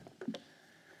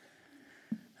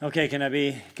Okay, can I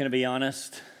be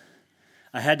honest?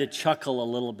 I had to chuckle a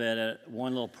little bit at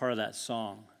one little part of that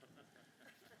song.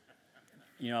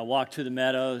 I walked through the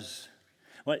meadows.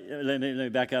 Let me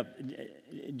back up.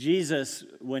 Jesus,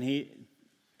 when he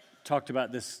talked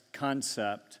about this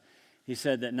concept, he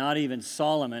said that not even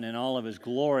Solomon in all of his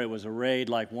glory was arrayed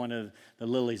like one of the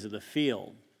lilies of the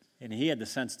field. And he had the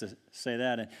sense to say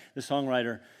that. And the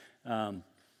songwriter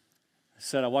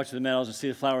said, I walked through the meadows and see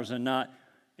the flowers and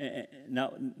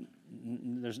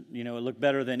there's, it looked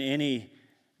better than any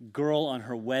girl on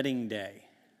her wedding day.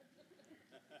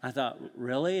 I thought,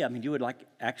 really? I mean, you would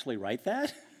actually write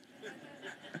that?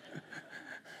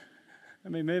 I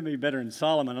mean, maybe better than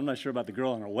Solomon. I'm not sure about the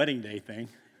girl on her wedding day thing.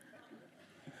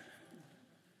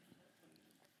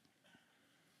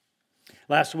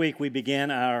 Last week, we began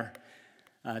our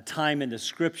time in the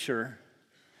Scripture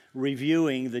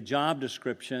reviewing the job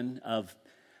description of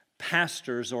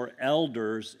pastors or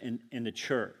elders in the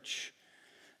church.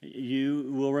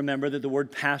 You will remember that the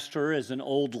word pastor is an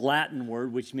old Latin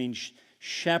word which means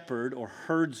shepherd or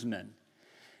herdsman.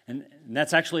 And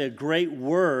that's actually a great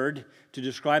word to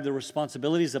describe the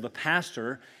responsibilities of a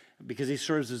pastor because he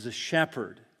serves as a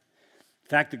shepherd. In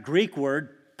fact, the Greek word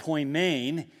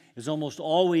poimen is almost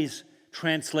always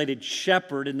translated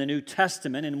shepherd in the New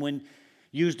Testament, and when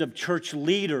used of church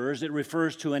leaders, it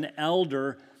refers to an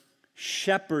elder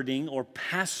shepherding or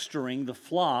pastoring the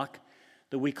flock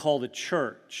that we call the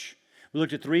church. We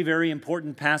looked at three very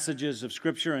important passages of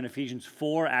Scripture in Ephesians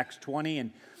 4, Acts 20,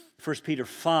 and 1 Peter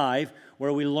 5,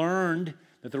 where we learned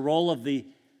that the role of the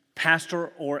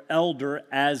pastor or elder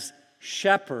as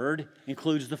shepherd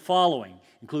includes the following.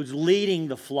 Includes leading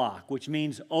the flock, which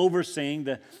means overseeing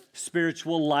the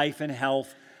spiritual life and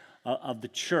health of the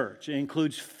church. It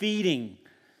includes feeding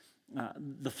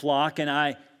the flock, and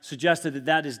I suggested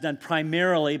that is done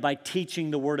primarily by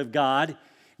teaching the Word of God. It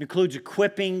includes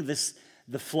equipping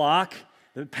the flock.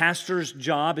 The pastor's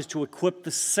job is to equip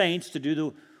the saints to do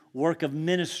the work of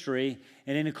ministry,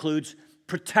 and it includes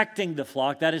protecting the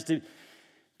flock. That is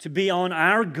to be on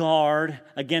our guard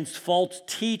against false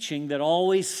teaching that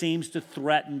always seems to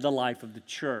threaten the life of the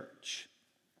church.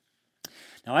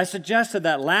 Now, I suggested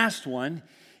that last one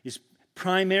is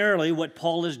primarily what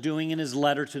Paul is doing in his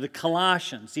letter to the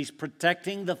Colossians. He's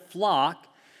protecting the flock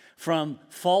from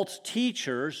false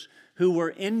teachers who were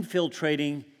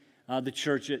infiltrating the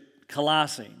church at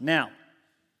Colossae. Now,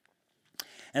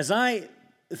 as I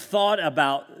thought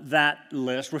about that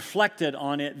list, reflected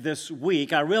on it this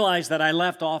week, I realized that I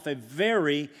left off a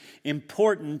very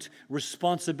important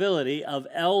responsibility of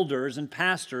elders and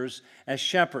pastors as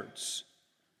shepherds.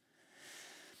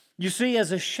 You see,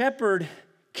 as a shepherd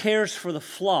cares for the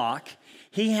flock,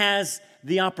 he has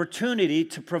the opportunity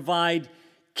to provide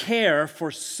care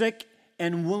for sick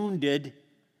and wounded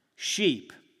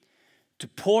sheep, to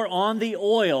pour on the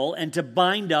oil and to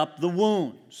bind up the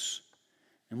wounds.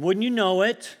 And wouldn't you know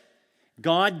it,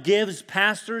 God gives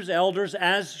pastors, elders,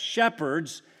 as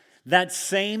shepherds, that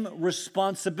same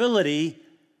responsibility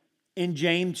in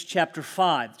James chapter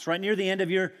 5. It's right near the end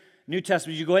of your New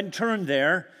Testament. You go ahead and turn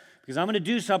there, because I'm going to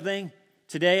do something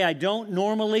today I don't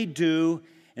normally do,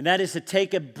 and that is to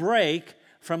take a break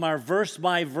from our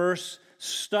verse-by-verse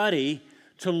study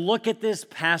to look at this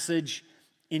passage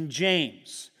in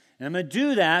James. And I'm going to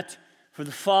do that for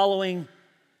the following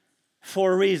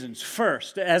 4 reasons.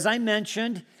 First, as I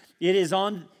mentioned, it is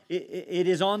on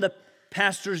the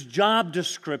pastor's job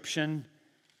description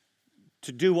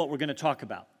to do what we're going to talk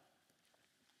about.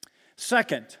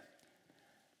 Second,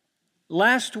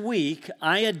 last week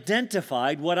I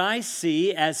identified what I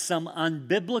see as some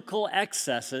unbiblical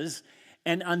excesses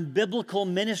and unbiblical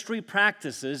ministry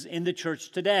practices in the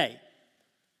church today.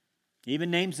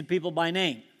 Even names some people by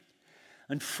name.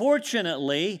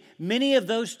 Unfortunately, many of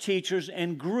those teachers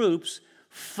and groups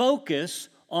focus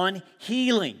on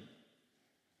healing.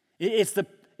 It's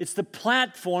the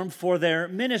platform for their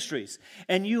ministries.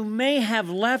 And you may have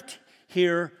left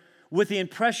here with the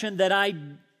impression that I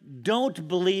don't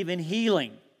believe in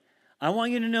healing. I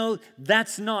want you to know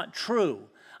that's not true.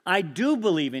 I do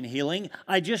believe in healing.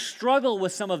 I just struggle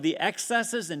with some of the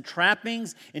excesses and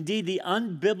trappings, indeed the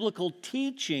unbiblical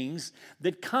teachings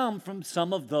that come from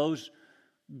some of those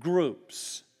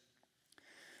groups.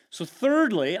 So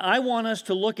thirdly, I want us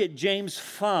to look at James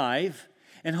 5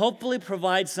 and hopefully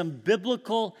provide some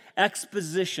biblical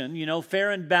exposition,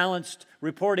 fair and balanced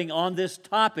reporting on this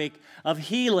topic of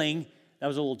healing. That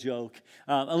was a little joke.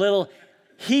 A little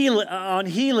on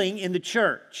healing in the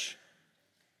church.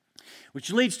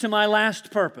 Which leads to my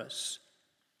last purpose.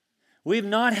 We've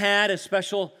not had a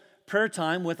special prayer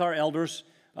time with our elders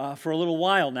for a little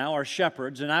while now, our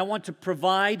shepherds, and I want to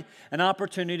provide an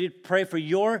opportunity to pray for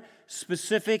your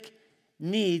specific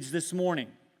needs this morning.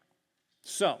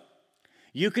 So,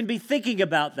 you can be thinking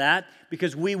about that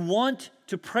because we want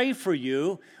to pray for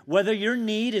you, whether your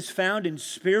need is found in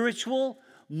spiritual,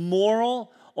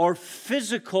 moral, or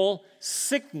physical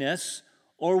sickness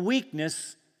or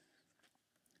weakness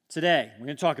today. We're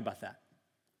going to talk about that.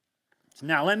 So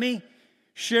now, let me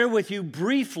share with you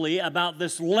briefly about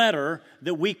this letter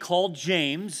that we call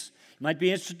James. You might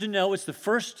be interested to know it's the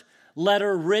first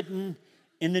letter written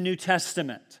in the New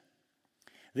Testament.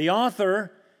 The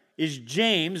author is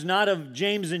James, not of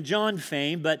James and John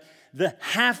fame, but the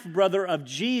half-brother of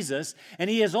Jesus, and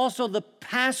he is also the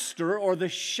pastor or the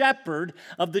shepherd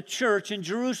of the church in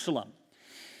Jerusalem.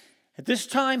 At this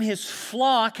time, his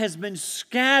flock has been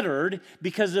scattered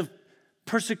because of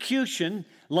persecution,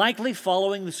 likely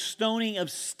following the stoning of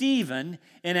Stephen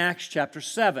in Acts chapter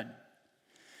 7.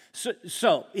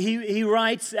 So he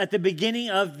writes at the beginning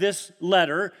of this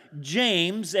letter,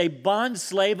 James, a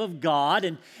bondslave of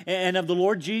God and of the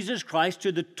Lord Jesus Christ,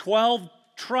 to the 12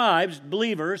 tribes,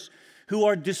 believers, who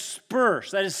are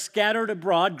dispersed, that is, scattered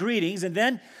abroad, greetings. And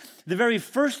then the very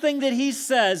first thing that he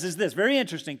says is this, very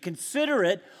interesting. Consider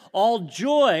it all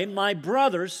joy, my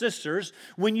brothers, sisters,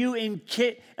 when you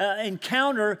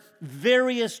encounter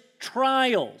various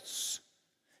trials,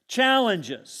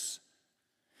 challenges,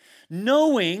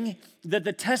 knowing that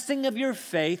the testing of your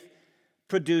faith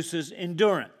produces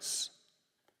endurance.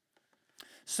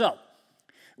 So,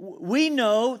 we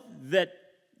know that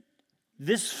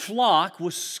this flock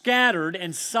was scattered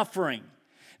and suffering.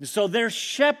 And so their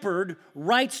shepherd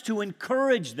writes to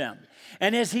encourage them.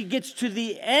 And as he gets to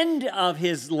the end of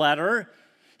his letter,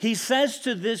 he says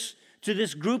to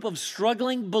this group of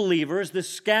struggling believers, this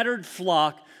scattered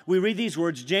flock, we read these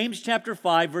words. James chapter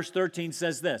 5, verse 13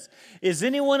 says this, "Is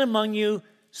anyone among you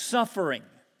suffering?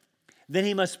 Then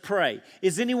he must pray.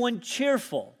 Is anyone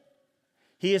cheerful?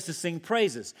 He is to sing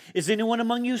praises. Is anyone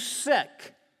among you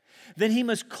sick? Then he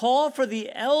must call for the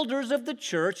elders of the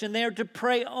church, and they are to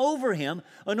pray over him,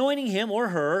 anointing him or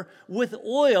her with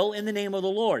oil in the name of the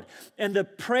Lord. And the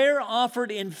prayer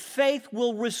offered in faith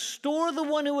will restore the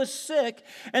one who is sick,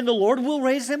 and the Lord will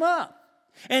raise him up.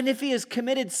 And if he has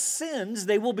committed sins,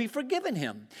 they will be forgiven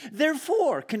him.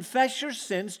 Therefore, confess your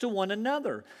sins to one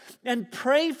another, and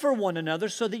pray for one another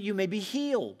so that you may be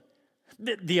healed.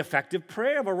 The effective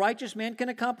prayer of a righteous man can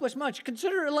accomplish much.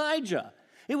 Consider Elijah.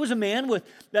 It was a man with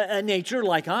a nature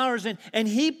like ours, and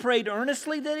he prayed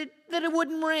earnestly that it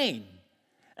wouldn't rain.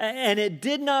 And it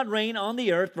did not rain on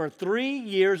the earth for 3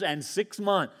 years and 6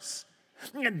 months.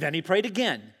 And then he prayed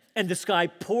again, and the sky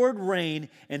poured rain,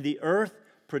 and the earth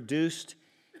produced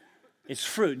its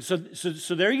fruit.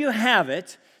 So there you have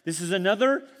it. This is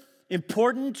another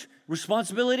important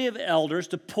responsibility of elders,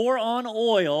 to pour on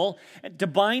oil, to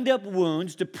bind up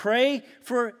wounds, to pray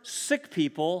for sick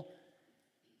people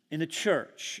in the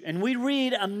church. And we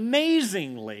read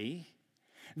amazingly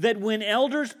that when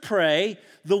elders pray,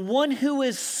 the one who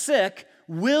is sick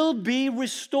will be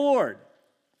restored.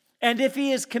 And if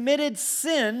he has committed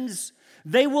sins,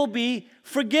 they will be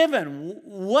forgiven.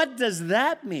 What does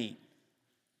that mean?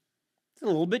 It's a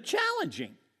little bit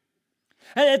challenging.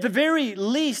 At the very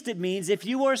least, it means if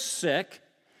you are sick,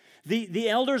 the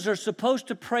elders are supposed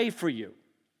to pray for you.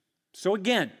 So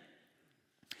again,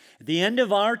 at the end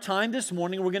of our time this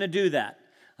morning, we're going to do that.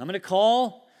 I'm going to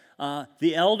call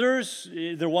the elders,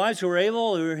 their wives who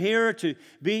are here to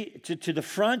be to the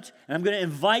front, and I'm going to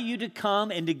invite you to come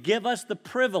and to give us the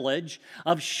privilege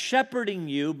of shepherding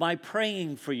you by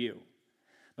praying for you.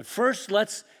 But first,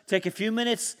 let's take a few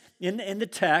minutes in the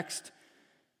text.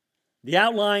 The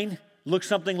outline looks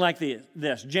something like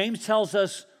this. James tells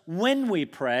us when we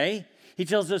pray. He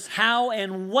tells us how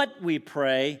and what we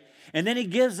pray. And then he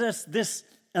gives us this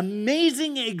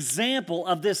amazing example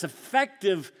of this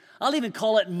effective, I'll even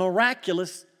call it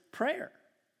miraculous prayer.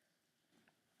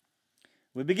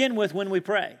 We begin with when we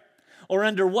pray, or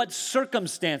under what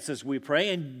circumstances we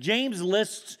pray. And James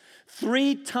lists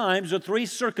 3 times or 3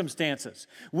 circumstances.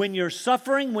 When you're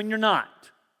suffering, when you're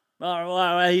not.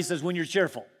 He says when you're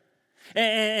cheerful.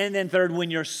 And then third, when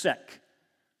you're sick.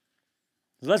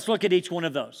 Let's look at each one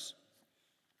of those.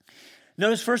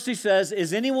 Notice first he says,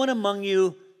 is anyone among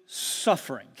you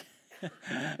suffering?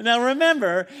 Now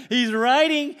remember, he's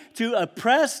writing to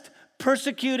oppressed,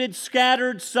 persecuted,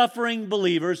 scattered, suffering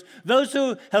believers, those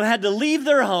who have had to leave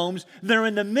their homes. They're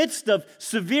in the midst of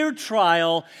severe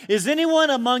trial. Is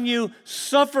anyone among you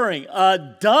suffering?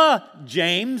 Duh,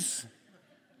 James.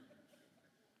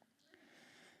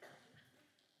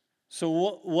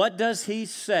 So what does he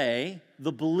say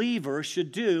the believer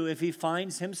should do if he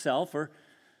finds himself or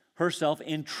herself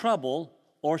in trouble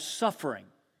or suffering?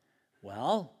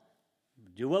 Well,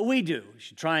 do what we do. He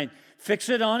should try and fix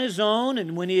it on his own,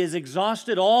 and when he has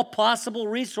exhausted all possible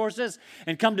resources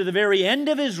and come to the very end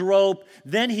of his rope,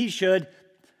 then he should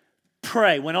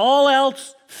pray. When all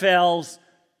else fails,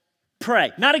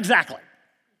 pray. Not exactly.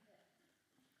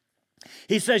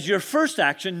 He says your first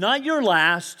action, not your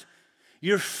last,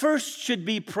 your first should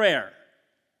be prayer.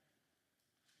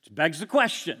 Which begs the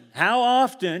question, how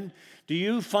often do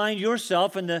you find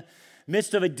yourself in the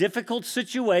midst of a difficult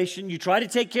situation, you try to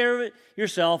take care of it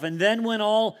yourself, and then when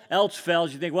all else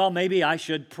fails, you think, well, maybe I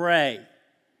should pray.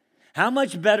 How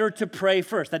much better to pray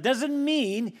first? That doesn't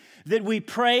mean that we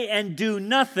pray and do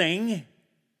nothing,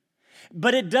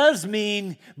 but it does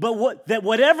mean that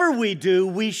whatever we do,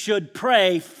 we should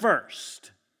pray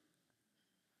first.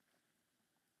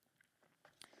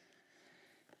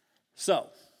 So,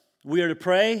 we are to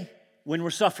pray when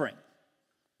we're suffering,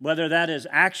 whether that is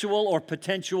actual or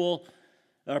potential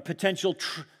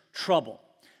trouble.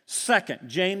 Second,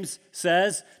 James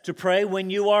says to pray when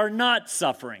you are not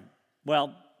suffering.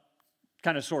 Well,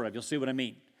 kind of, sort of. You'll see what I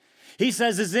mean. He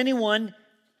says, is anyone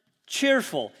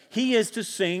cheerful? He is to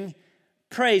sing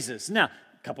praises. Now,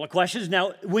 a couple of questions.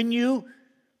 Now, when you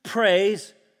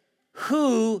praise,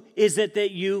 who is it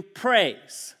that you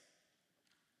praise?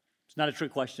 It's not a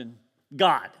trick question.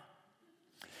 God.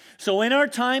 So in our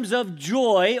times of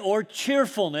joy or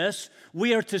cheerfulness,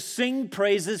 we are to sing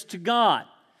praises to God.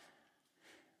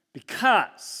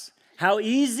 Because how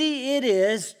easy it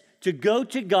is to go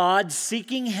to God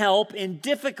seeking help in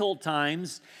difficult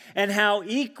times, and how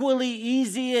equally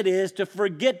easy it is to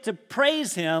forget to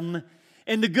praise Him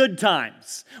in the good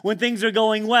times, when things are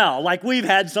going well, like we've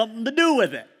had something to do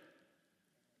with it.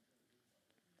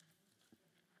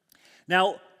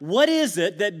 Now, what is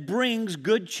it that brings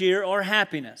good cheer or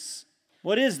happiness?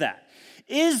 What is that?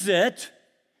 Is it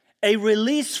a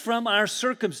release from our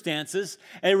circumstances,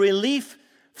 a relief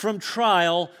from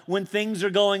trial when things are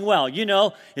going well? You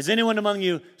know, is anyone among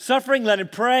you suffering? Let him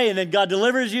pray, and then God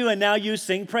delivers you, and now you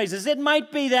sing praises. It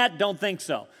might be that, don't think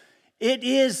so. It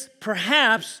is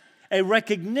perhaps a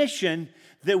recognition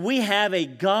that we have a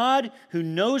God who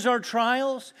knows our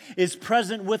trials, is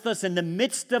present with us in the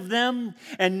midst of them,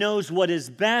 and knows what is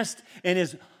best, and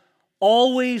is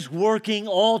always working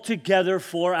all together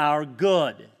for our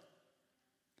good.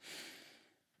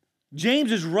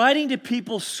 James is writing to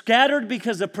people scattered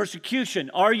because of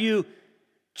persecution. Are you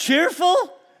cheerful?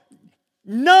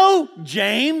 No,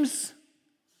 James.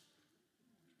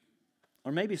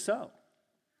 Or maybe so.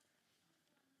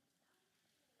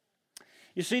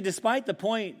 You see, despite the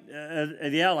point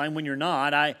of the outline, when you're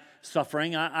not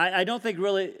suffering, I don't think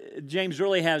really James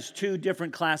really has two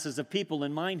different classes of people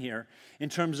in mind here in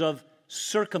terms of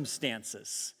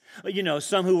circumstances. You know,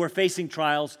 some who were facing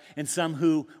trials and some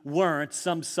who weren't,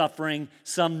 some suffering,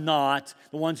 some not.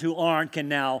 The ones who aren't can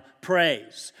now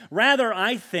praise. Rather,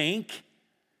 I think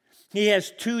he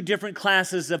has two different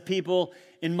classes of people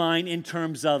in mind in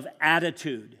terms of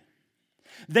attitude.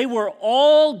 They were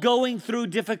all going through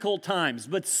difficult times,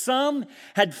 but some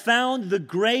had found the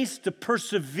grace to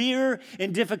persevere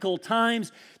in difficult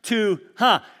times, to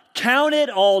count it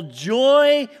all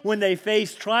joy when they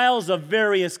face trials of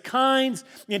various kinds.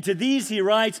 And to these he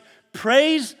writes,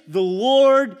 praise the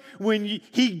Lord when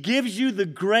He gives you the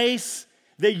grace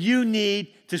that you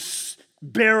need to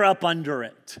bear up under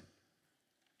it.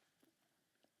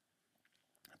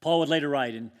 Paul would later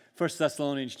write in 1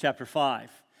 Thessalonians chapter 5,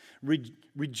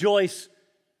 rejoice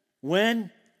when?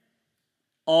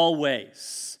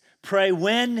 Always. Pray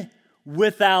when?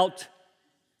 Without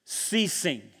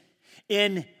ceasing.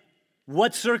 In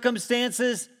what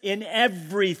circumstances? In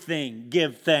everything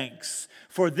give thanks,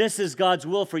 for this is God's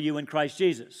will for you in Christ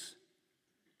Jesus.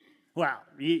 Well,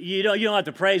 you don't have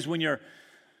to praise when you're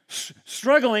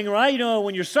struggling, right? You know,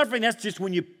 when you're suffering, that's just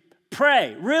when you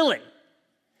pray, really.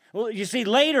 Well, you see,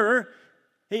 later,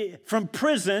 from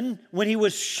prison, when he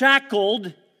was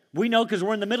shackled, we know because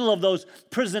we're in the middle of those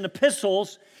prison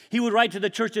epistles, he would write to the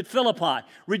church at Philippi,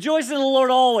 rejoice in the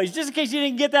Lord always. Just in case you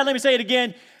didn't get that, let me say it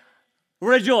again.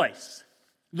 Rejoice.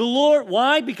 The Lord,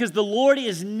 why? Because the Lord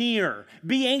is near.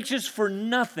 Be anxious for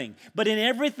nothing, but in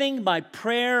everything by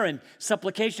prayer and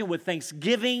supplication with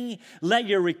thanksgiving, let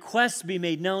your requests be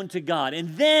made known to God.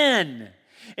 And then,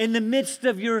 in the midst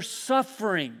of your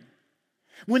suffering,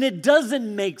 when it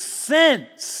doesn't make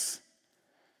sense,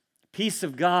 peace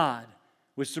of God,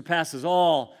 which surpasses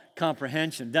all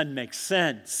comprehension, doesn't make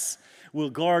sense, will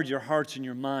guard your hearts and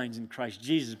your minds in Christ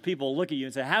Jesus. People look at you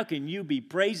and say, how can you be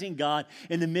praising God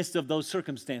in the midst of those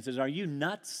circumstances? Are you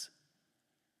nuts?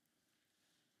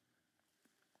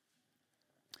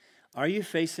 Are you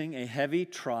facing a heavy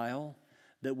trial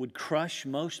that would crush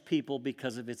most people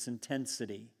because of its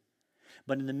intensity?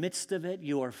 But in the midst of it,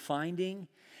 you are finding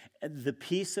the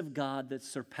peace of God that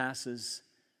surpasses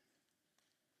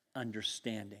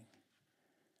understanding.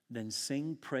 Then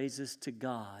sing praises to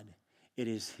God. It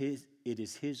is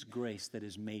His grace that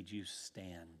has made you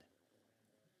stand.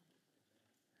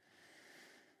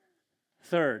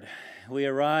 Third, we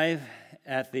arrive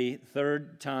at the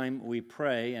third time we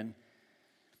pray, and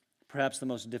perhaps the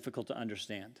most difficult to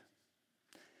understand.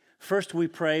 First, we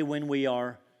pray when we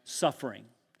are suffering.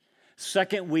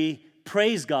 Second, we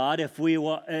praise God if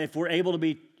we're able to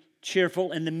be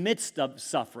cheerful in the midst of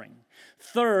suffering.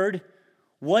 Third,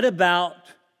 what about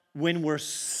when we're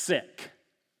sick?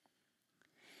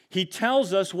 He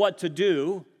tells us what to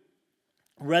do.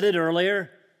 Read it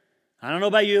earlier. I don't know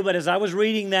about you, but as I was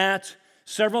reading that,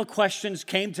 several questions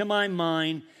came to my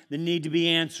mind that need to be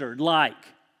answered, like,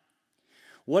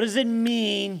 what does it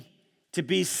mean to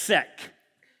be sick?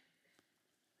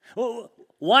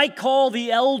 Why call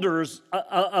the elders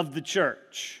of the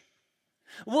church?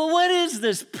 Well, what is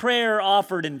this prayer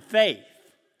offered in faith?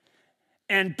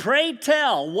 And pray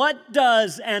tell, what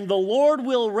does "and the Lord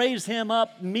will raise him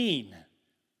up" mean?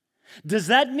 Does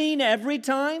that mean every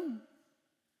time?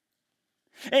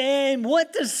 And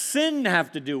what does sin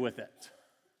have to do with it?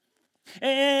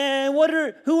 And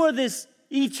who are this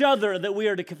each other that we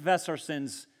are to confess our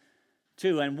sins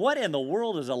to? And what in the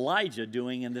world is Elijah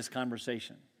doing in this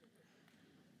conversation?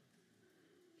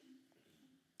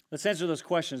 Let's answer those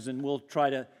questions and we'll try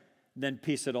to then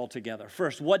piece it all together.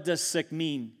 First, what does sick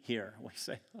mean here? We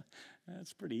say,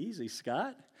 that's pretty easy,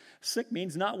 Scott. Sick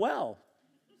means not well,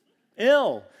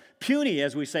 ill, puny,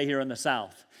 as we say here in the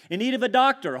South, in need of a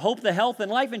doctor, hope the health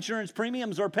and life insurance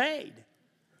premiums are paid.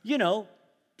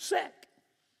 Sick.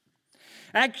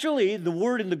 Actually, the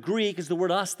word in the Greek is the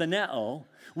word astheneo,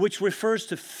 which refers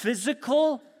to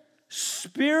physical,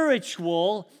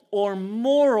 spiritual, or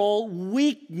moral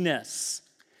weakness,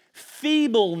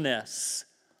 feebleness,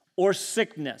 or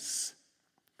sickness.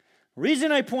 The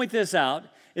reason I point this out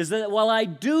is that while I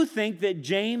do think that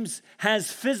James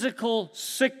has physical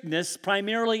sickness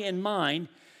primarily in mind,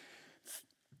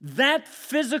 that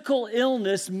physical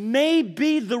illness may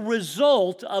be the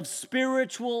result of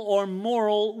spiritual or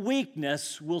moral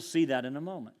weakness. We'll see that in a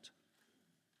moment.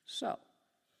 So,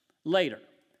 later,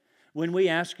 when we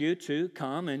ask you to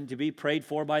come and to be prayed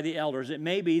for by the elders, it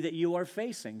may be that you are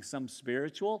facing some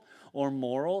spiritual or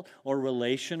moral or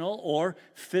relational or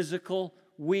physical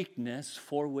weakness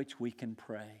for which we can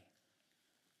pray.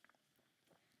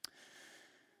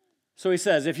 So he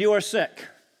says, if you are sick,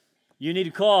 you need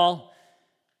to call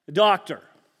a doctor.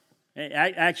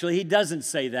 Actually, he doesn't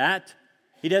say that.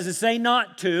 He doesn't say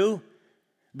not to.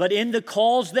 But in the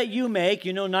calls that you make,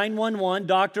 911,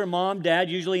 doctor, mom, dad,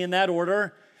 usually in that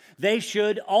order,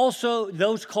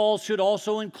 those calls should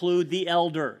also include the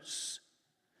elders.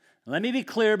 Let me be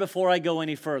clear before I go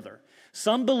any further.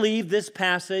 Some believe this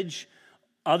passage,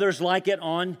 others like it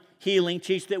on healing,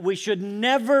 teach that we should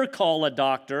never call a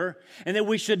doctor and that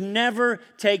we should never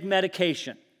take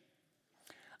medication.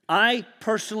 I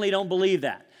personally don't believe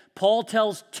that. Paul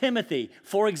tells Timothy,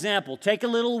 for example, take a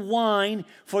little wine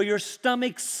for your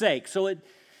stomach's sake. So it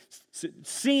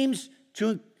seems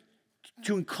to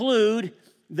include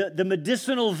the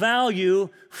medicinal value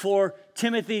for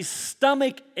Timothy's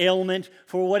stomach ailment,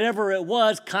 for whatever it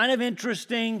was. Kind of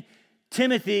interesting.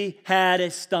 Timothy had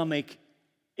a stomach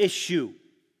issue.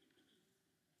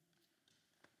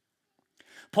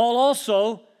 Paul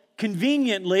also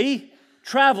conveniently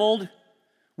traveled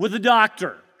with a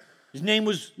doctor. His name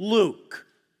was Luke.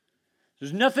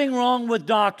 There's nothing wrong with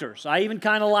doctors. I even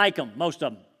kind of like them, most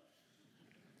of them.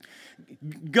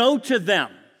 Go to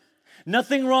them.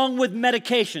 Nothing wrong with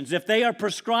medications. If they are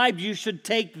prescribed, you should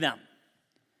take them.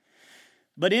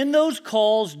 But in those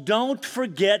calls, don't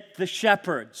forget the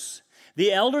shepherds.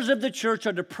 The elders of the church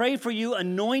are to pray for you,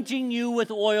 anointing you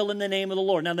with oil in the name of the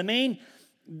Lord. Now, the main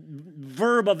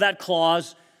verb of that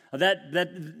clause, that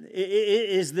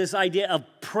is this idea of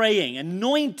praying.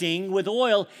 Anointing with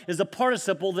oil is a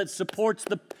participle that supports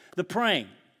the praying,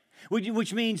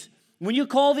 which means when you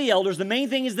call the elders, the main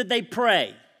thing is that they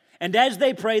pray. And as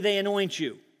they pray, they anoint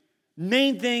you.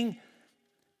 Main thing,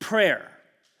 prayer.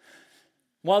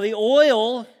 While the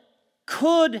oil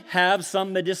could have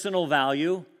some medicinal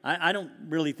value, I don't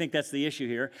really think that's the issue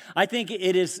here. I think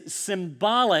it is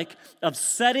symbolic of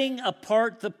setting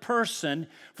apart the person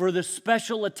for the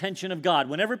special attention of God.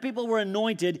 Whenever people were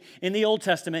anointed in the Old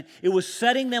Testament, it was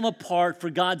setting them apart for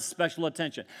God's special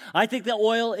attention. I think the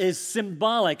oil is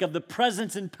symbolic of the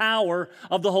presence and power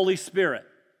of the Holy Spirit.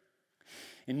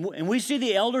 And we see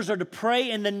the elders are to pray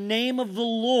in the name of the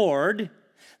Lord.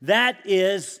 That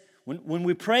is, when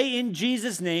we pray in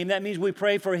Jesus' name, that means we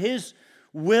pray for His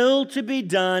will to be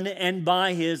done and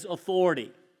by His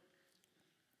authority.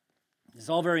 It's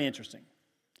all very interesting.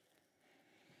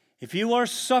 If you are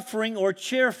suffering or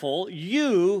cheerful,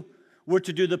 you were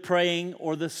to do the praying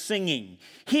or the singing.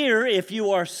 Here, if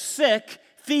you are sick,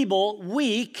 feeble,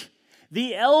 weak,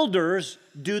 the elders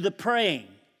do the praying,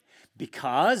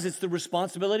 because it's the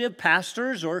responsibility of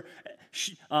pastors or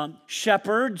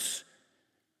shepherds.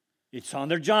 It's on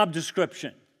their job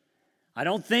description. I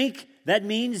don't think that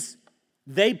means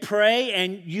they pray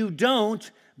and you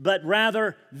don't, but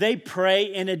rather they pray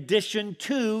in addition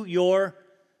to your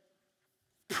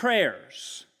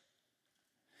prayers.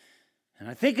 And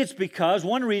I think it's because,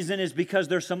 one reason is because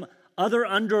there's some other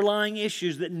underlying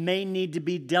issues that may need to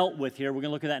be dealt with here. We're going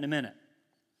to look at that in a minute.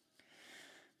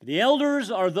 The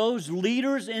elders are those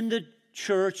leaders in the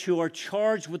church who are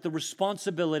charged with the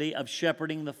responsibility of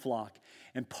shepherding the flock.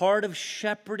 And part of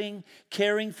shepherding,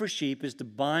 caring for sheep, is to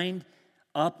bind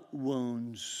up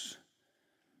wounds.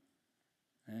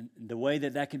 And the way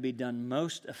that can be done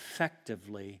most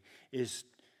effectively is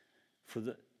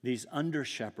for these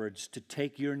under-shepherds to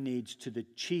take your needs to the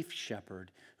chief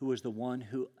shepherd, who is the one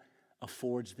who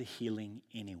affords the healing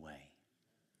anyway.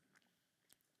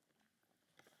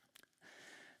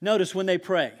 Notice when they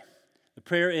pray, the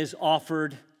prayer is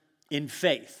offered in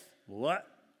faith. What?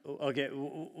 Okay,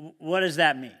 what does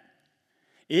that mean?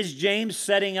 Is James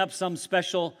setting up some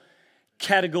special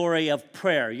category of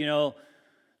prayer? You know,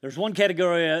 there's one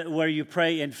category where you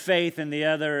pray in faith and the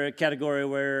other category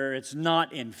where it's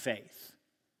not in faith.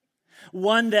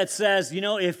 One that says, you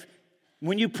know,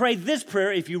 when you pray this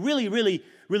prayer, if you really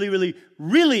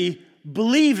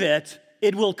believe it,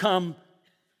 it will come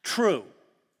true.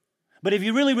 But if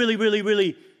you really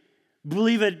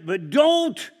believe it, but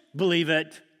don't believe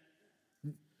it,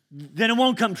 then it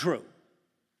won't come true.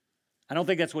 I don't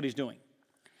think that's what he's doing.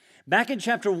 Back in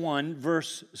chapter 1,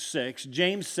 verse 6,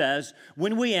 James says,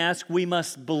 when we ask, we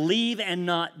must believe and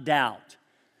not doubt.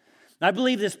 I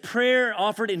believe this prayer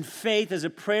offered in faith is a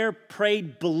prayer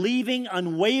prayed believing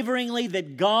unwaveringly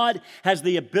that God has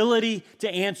the ability to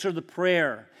answer the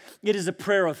prayer. It is a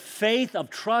prayer of faith,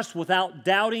 of trust, without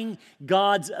doubting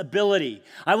God's ability.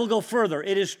 I will go further.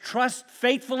 It is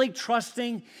faithfully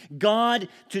trusting God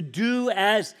to do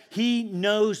as He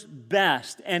knows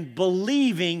best and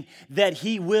believing that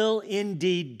He will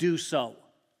indeed do so.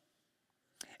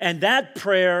 And that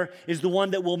prayer is the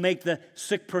one that will make the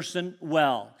sick person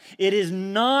well. It is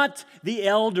not the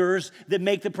elders that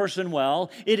make the person well.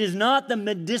 It is not the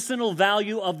medicinal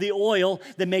value of the oil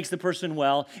that makes the person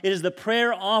well. It is the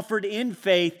prayer offered in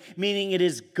faith, meaning it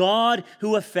is God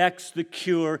who effects the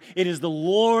cure. It is the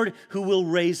Lord who will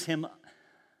raise him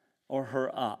or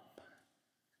her up.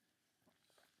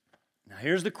 Now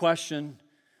here's the question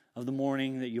of the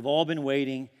morning that you've all been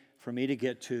waiting for me to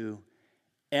get to.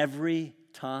 Every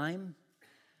time?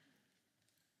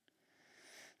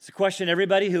 It's a question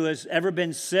everybody who has ever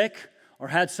been sick or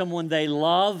had someone they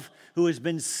love who has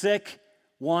been sick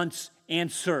wants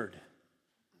answered.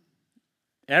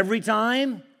 Every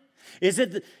time? Is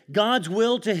it God's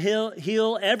will to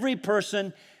heal every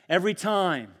person every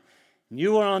time?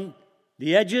 You are on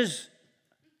the edges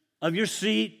of your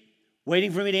seat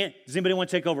waiting for me to... Does anybody want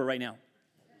to take over right now?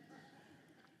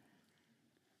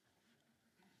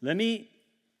 Let me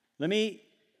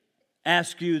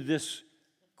ask you this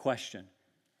question.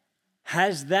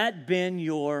 Has that been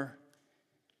your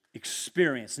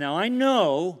experience? Now, I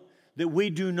know that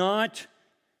we do not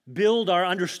build our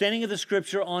understanding of the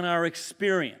Scripture on our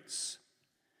experience.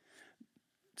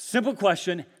 Simple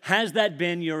question, has that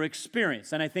been your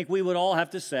experience? And I think we would all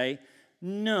have to say,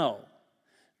 no.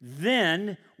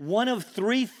 Then, one of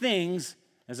three things,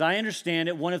 as I understand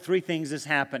it, one of three things is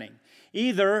happening.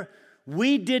 Either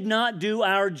we did not do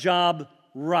our job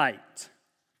right.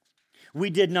 We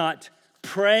did not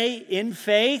pray in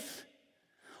faith,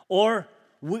 or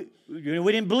we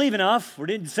didn't believe enough, or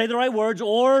didn't say the right words,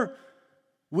 or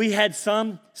we had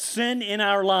some sin in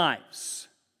our lives.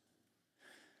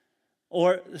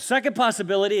 Or the second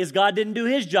possibility is God didn't do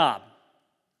His job.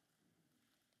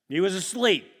 He was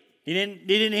asleep. He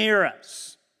didn't hear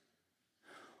us.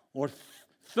 Or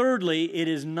thirdly, it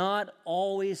is not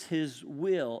always His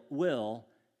will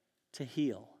to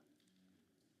heal.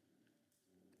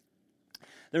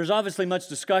 There's obviously much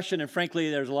discussion, and frankly,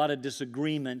 there's a lot of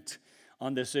disagreement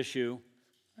on this issue,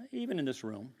 even in this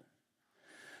room.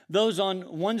 Those on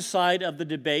one side of the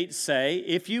debate say,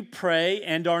 if you pray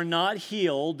and are not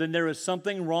healed, then there is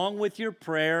something wrong with your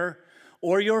prayer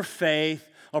or your faith,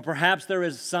 or perhaps there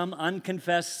is some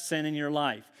unconfessed sin in your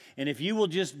life. And if you will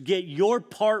just get your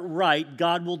part right,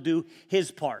 God will do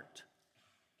His part.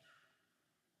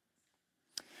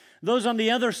 Those on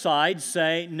the other side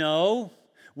say, no,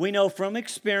 we know from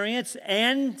experience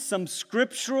and some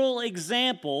scriptural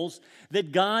examples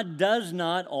that God does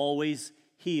not always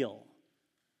heal.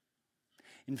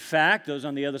 In fact, those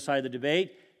on the other side of the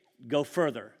debate go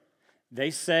further.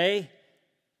 They say,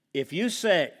 if you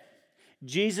say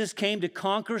Jesus came to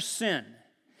conquer sin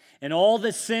and all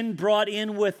that sin brought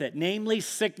in with it, namely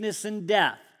sickness and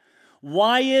death,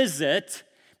 why is it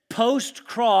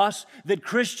post-cross that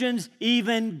Christians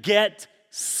even get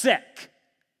sick?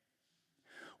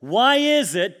 Why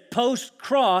is it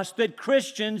post-cross that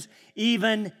Christians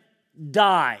even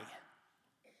die?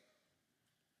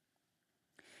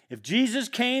 If Jesus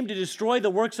came to destroy the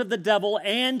works of the devil,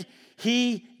 and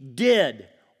He did,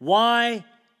 why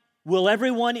will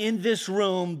everyone in this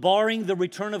room, barring the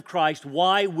return of Christ,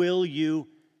 why will you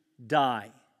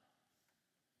die?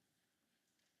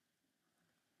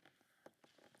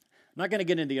 I'm not going to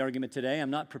get into the argument today. I'm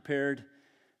not prepared,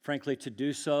 frankly, to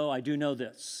do so. I do know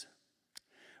this.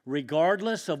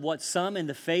 Regardless of what some in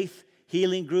the faith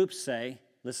healing groups say,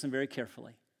 listen very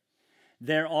carefully.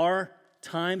 There are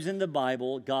times in the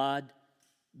Bible God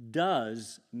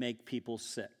does make people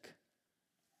sick.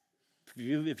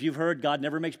 If you've heard God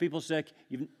never makes people sick,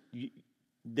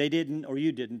 they didn't or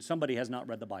you didn't, somebody has not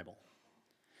read the Bible.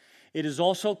 It is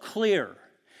also clear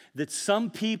that some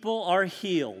people are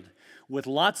healed with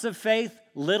lots of faith,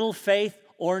 little faith,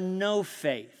 or no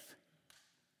faith.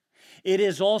 It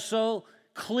is also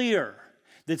clear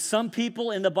that some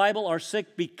people in the Bible are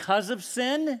sick because of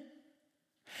sin,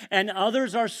 and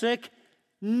others are sick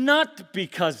not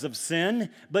because of sin,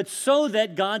 but so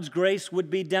that God's grace would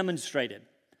be demonstrated.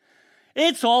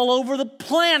 It's all over the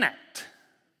planet.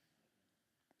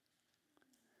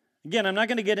 Again, I'm not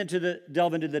going to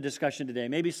delve into the discussion today.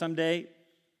 Maybe someday,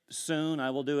 soon, I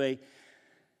will do a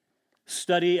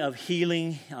study of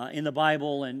healing in the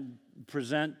Bible and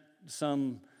present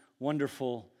some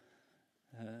wonderful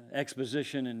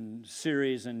exposition and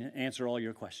series and answer all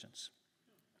your questions.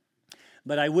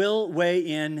 But I will weigh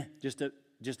in just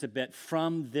a bit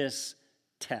from this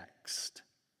text.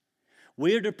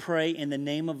 We are to pray in the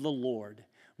name of the Lord,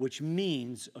 which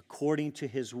means according to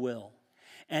His will.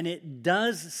 And it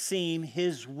does seem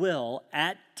His will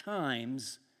at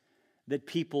times that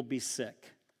people be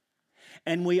sick.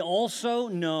 And we also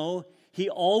know He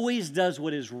always does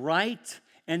what is right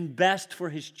and best for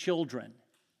His children.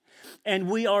 And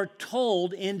we are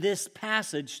told in this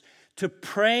passage to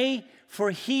pray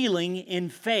for healing in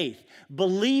faith,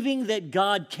 believing that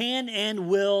God can and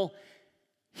will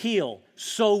heal.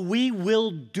 So we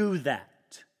will do that.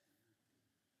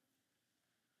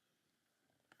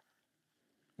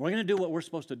 We're going to do what we're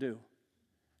supposed to do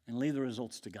and leave the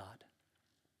results to God.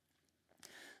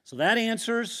 So that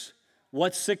answers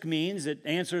what sick means. It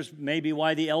answers maybe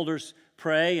why the elders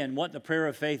pray and what the prayer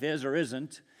of faith is or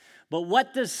isn't. But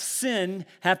what does sin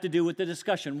have to do with the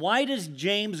discussion? Why does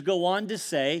James go on to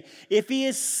say, if he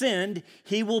has sinned,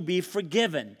 he will be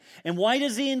forgiven? And why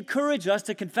does he encourage us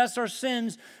to confess our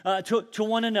sins to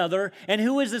one another? And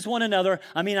who is this one another?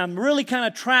 I mean, I'm really kind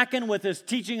of tracking with this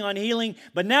teaching on healing,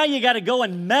 but now you got to go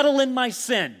and meddle in my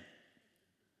sin.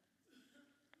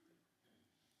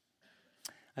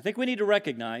 I think we need to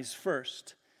recognize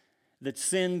first that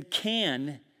sin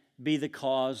can be the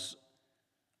cause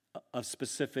of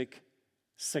specific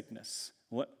sickness.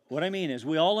 What I mean is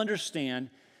we all understand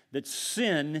that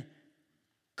sin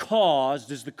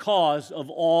is the cause of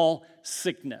all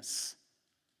sickness.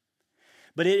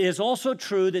 But it is also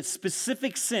true that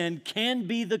specific sin can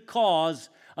be the cause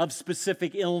of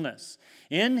specific illness.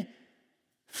 In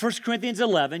 1 Corinthians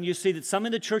 11, you see that some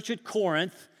in the church at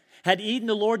Corinth had eaten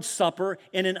the Lord's Supper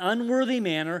in an unworthy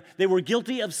manner. They were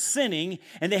guilty of sinning,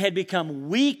 and they had become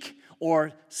weak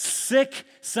or sick.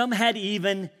 Some had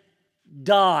even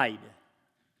died.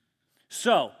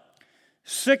 So,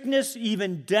 sickness,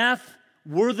 even death,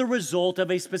 were the result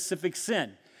of a specific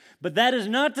sin. But that is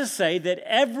not to say that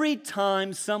every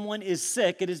time someone is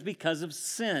sick, it is because of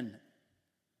sin,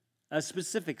 a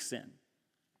specific sin.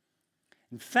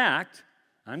 In fact,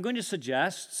 I'm going to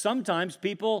suggest sometimes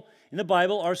people in the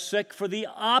Bible are sick for the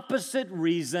opposite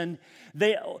reason.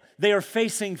 They are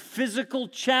facing physical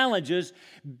challenges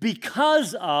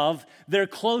because of their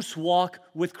close walk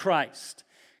with Christ.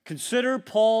 Consider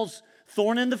Paul's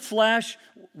thorn in the flesh.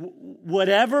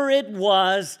 Whatever it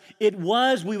was,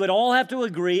 we would all have to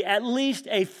agree, at least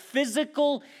a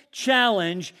physical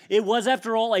challenge. It was,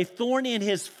 after all, a thorn in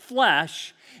his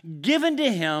flesh given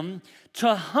to him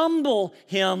to humble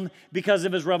him because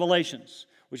of his revelations.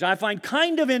 which I find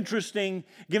kind of interesting,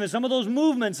 given some of those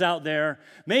movements out there.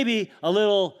 Maybe a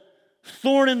little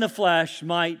thorn in the flesh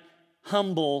might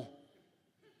humble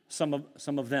some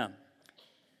of them.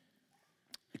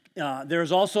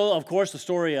 There's also, of course, the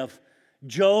story of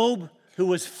Job, who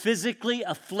was physically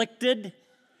afflicted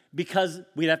because,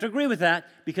 we'd have to agree with that,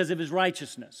 because of his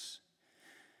righteousness.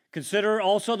 Consider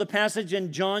also the passage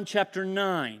in John chapter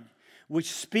 9, which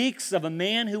speaks of a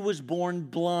man who was born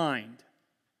blind.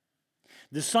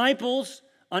 Disciples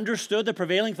understood the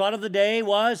prevailing thought of the day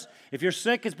was, if you're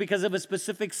sick, it's because of a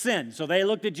specific sin. So they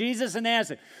looked at Jesus and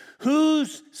asked him,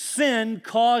 whose sin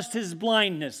caused his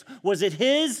blindness? Was it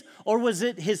his or was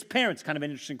it his parents? Kind of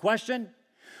an interesting question.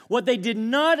 What they did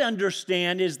not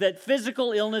understand is that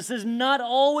physical illness is not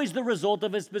always the result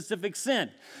of a specific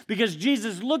sin, because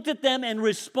Jesus looked at them and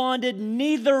responded,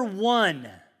 neither one.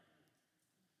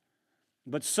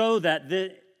 But so that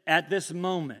at this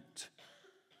moment,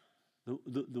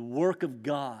 the work of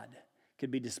God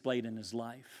could be displayed in his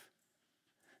life.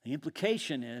 The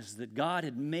implication is that God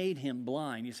had made him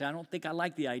blind. You say, I don't think I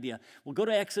like the idea. Well, go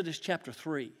to Exodus chapter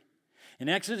 3. In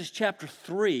Exodus chapter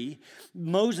 3,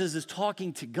 Moses is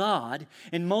talking to God,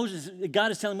 and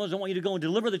God is telling Moses, I want you to go and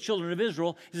deliver the children of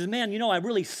Israel. He says, man, I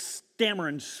really stammer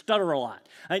and stutter a lot.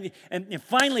 And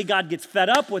finally, God gets fed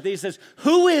up with it. He says,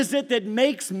 who is it that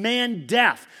makes man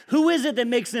deaf? Who is it that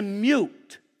makes him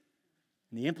mute?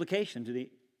 And the implication to the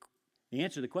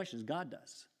answer to the question is God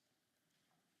does.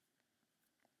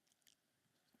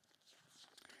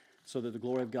 So that the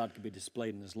glory of God could be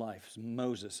displayed in his life.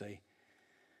 Moses, a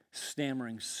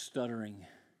stammering, stuttering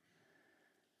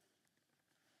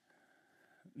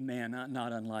man,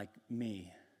 not unlike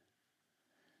me,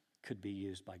 could be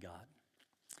used by God.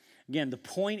 Again, the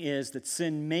point is that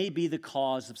sin may be the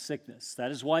cause of sickness.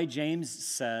 That is why James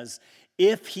says,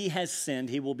 if he has sinned,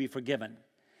 he will be forgiven.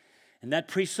 And that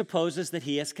presupposes that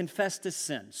he has confessed his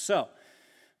sin. So,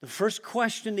 the first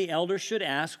question the elder should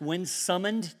ask when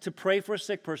summoned to pray for a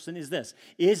sick person is this: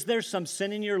 is there some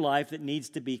sin in your life that needs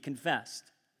to be confessed?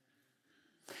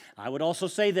 I would also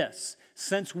say this: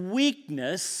 since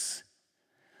weakness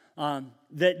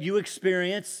that you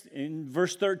experience in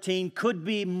verse 13 could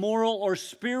be moral or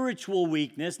spiritual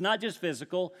weakness, not just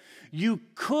physical, you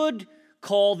could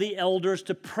call the elders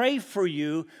to pray for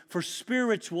you for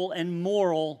spiritual and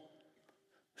moral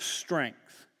strength.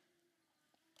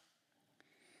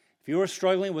 If you are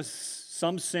struggling with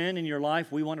some sin in your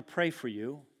life, we want to pray for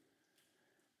you.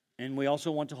 And we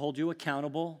also want to hold you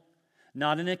accountable,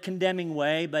 not in a condemning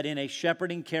way, but in a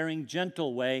shepherding, caring,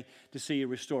 gentle way to see you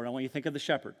restored. I want you to think of the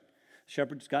shepherd. The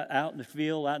shepherd's got out in the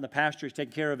field, out in the pasture. He's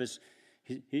taking care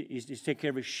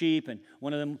of his sheep, and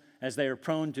one of them, as they are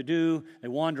prone to do, they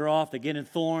wander off, they get in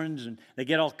thorns, and they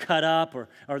get all cut up, or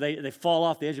they fall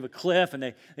off the edge of a cliff, and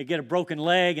they get a broken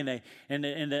leg, and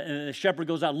the shepherd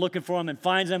goes out looking for them and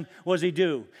finds them. What does he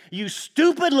do? You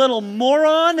stupid little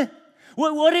moron!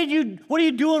 What are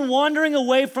you doing wandering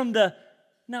away from the...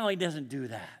 No, he doesn't do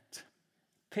that.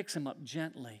 Picks him up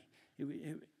gently.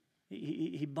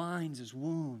 He binds his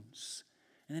wounds.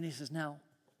 And then he says, now,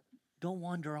 don't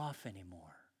wander off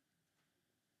anymore.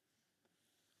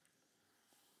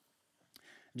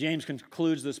 James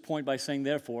concludes this point by saying,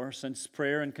 therefore, since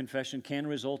prayer and confession can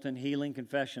result in healing,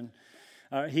 confess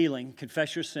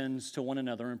your sins to one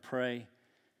another and pray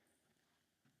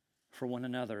for one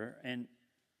another. And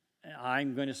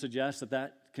I'm going to suggest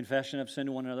that confession of sin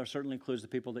to one another certainly includes the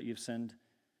people that you've sinned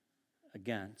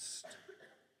against.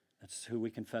 That's who we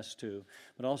confess to.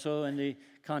 But also in the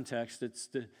context, it's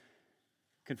to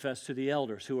confess to the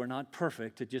elders who are not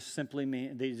perfect. It just simply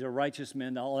means these are righteous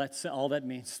men. All that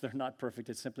means they're not perfect.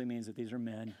 It simply means that these are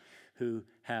men who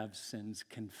have sins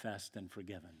confessed and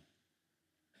forgiven.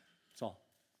 That's all.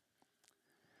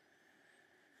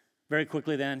 Very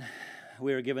quickly then,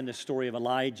 we are given the story of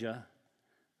Elijah.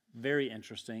 Very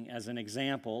interesting, as an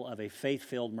example of a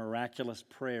faith-filled, miraculous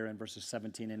prayer in verses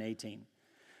 17 and 18.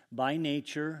 By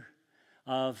nature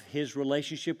of his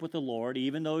relationship with the Lord,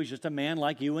 even though he's just a man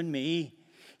like you and me,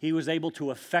 he was able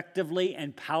to effectively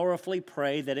and powerfully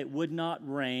pray that it would not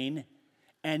rain,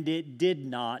 and it did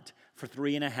not for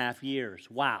 3.5 years.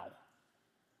 Wow.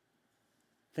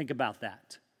 Think about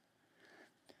that.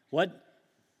 What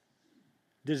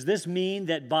does this mean?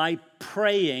 That by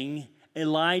praying,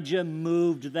 Elijah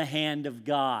moved the hand of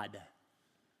God?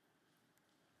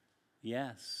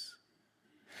 Yes.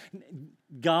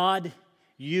 God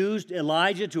used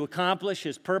Elijah to accomplish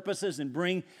his purposes and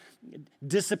bring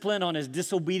discipline on his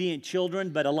disobedient children,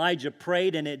 but Elijah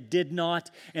prayed and it did not.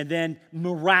 And then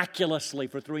miraculously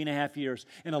for 3.5 years,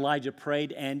 and Elijah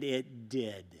prayed and it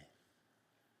did.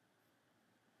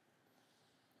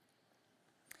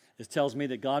 This tells me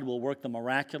that God will work the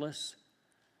miraculous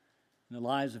in the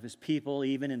lives of his people,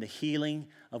 even in the healing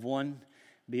of one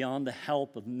beyond the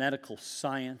help of medical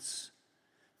science,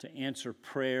 to answer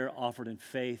prayer offered in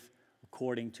faith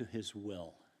according to his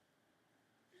will.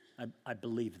 I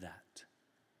believe that.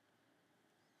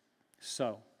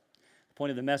 So, the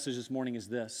point of the message this morning is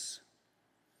this.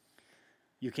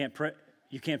 You can't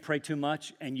pray too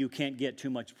much, and you can't get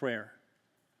too much prayer.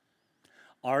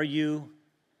 Are you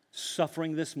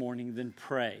suffering this morning? Then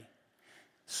pray.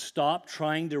 Stop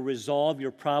trying to resolve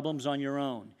your problems on your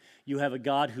own. You have a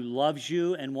God who loves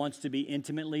you and wants to be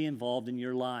intimately involved in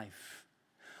your life.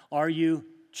 Are you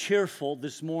cheerful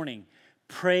this morning?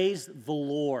 Praise the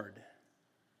Lord.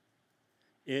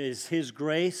 It is his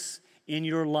grace in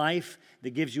your life that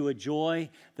gives you a joy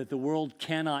that the world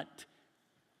cannot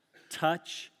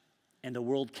touch and the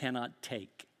world cannot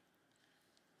take.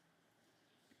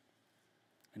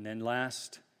 And then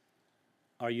last,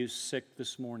 are you sick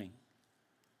this morning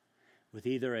with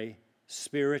either a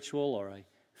spiritual or a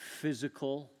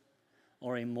physical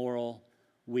or a moral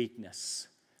weakness?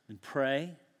 Then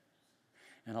pray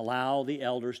and allow the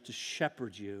elders to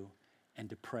shepherd you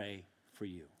and to pray for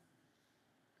you.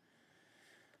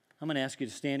 I'm going to ask you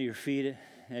to stand to your feet.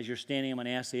 As you're standing, I'm going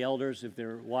to ask the elders, if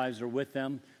their wives are with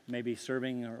them, maybe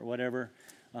serving or whatever,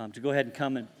 to go ahead and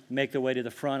come and make their way to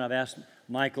the front. I've asked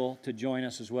Michael to join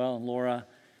us as well, and Laura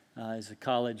is a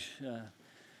college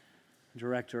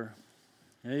director.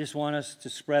 And I just want us to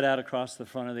spread out across the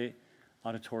front of the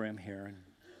auditorium here. And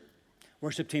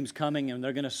worship team's coming, and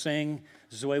they're going to sing.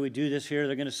 This is the way we do this here.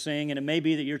 They're going to sing, and it may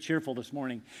be that you're cheerful this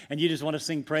morning, and you just want to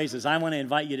sing praises. I want to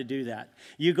invite you to do that.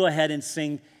 You go ahead and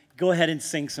sing. Go ahead and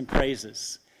sing some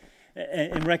praises,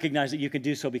 and recognize that you can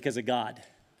do so because of God.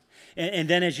 And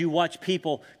then as you watch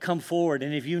people come forward,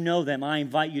 and if you know them, I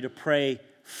invite you to pray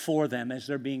for them as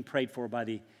they're being prayed for by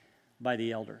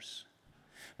the elders.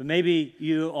 But maybe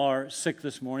you are sick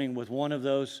this morning with one of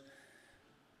those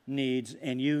needs,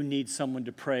 and you need someone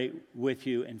to pray with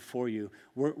you and for you.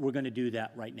 We're going to do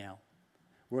that right now.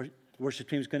 Worship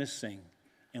team's going to sing,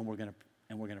 and we're going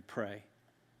to pray.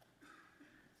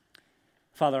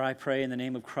 Father, I pray in the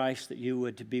name of Christ that you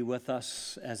would be with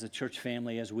us as a church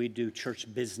family as we do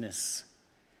church business.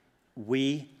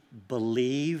 We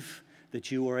believe that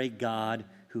you are a God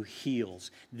who heals.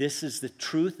 This is the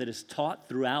truth that is taught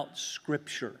throughout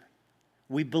Scripture.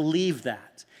 We believe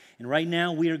that. And right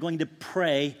now we are going to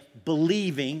pray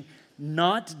believing,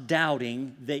 not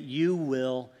doubting that you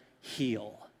will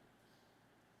heal.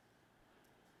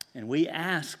 And we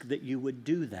ask that you would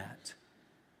do that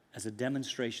as a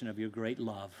demonstration of your great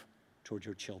love toward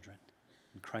your children.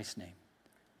 In Christ's name,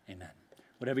 amen.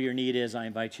 Whatever your need is, I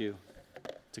invite you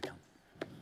to come.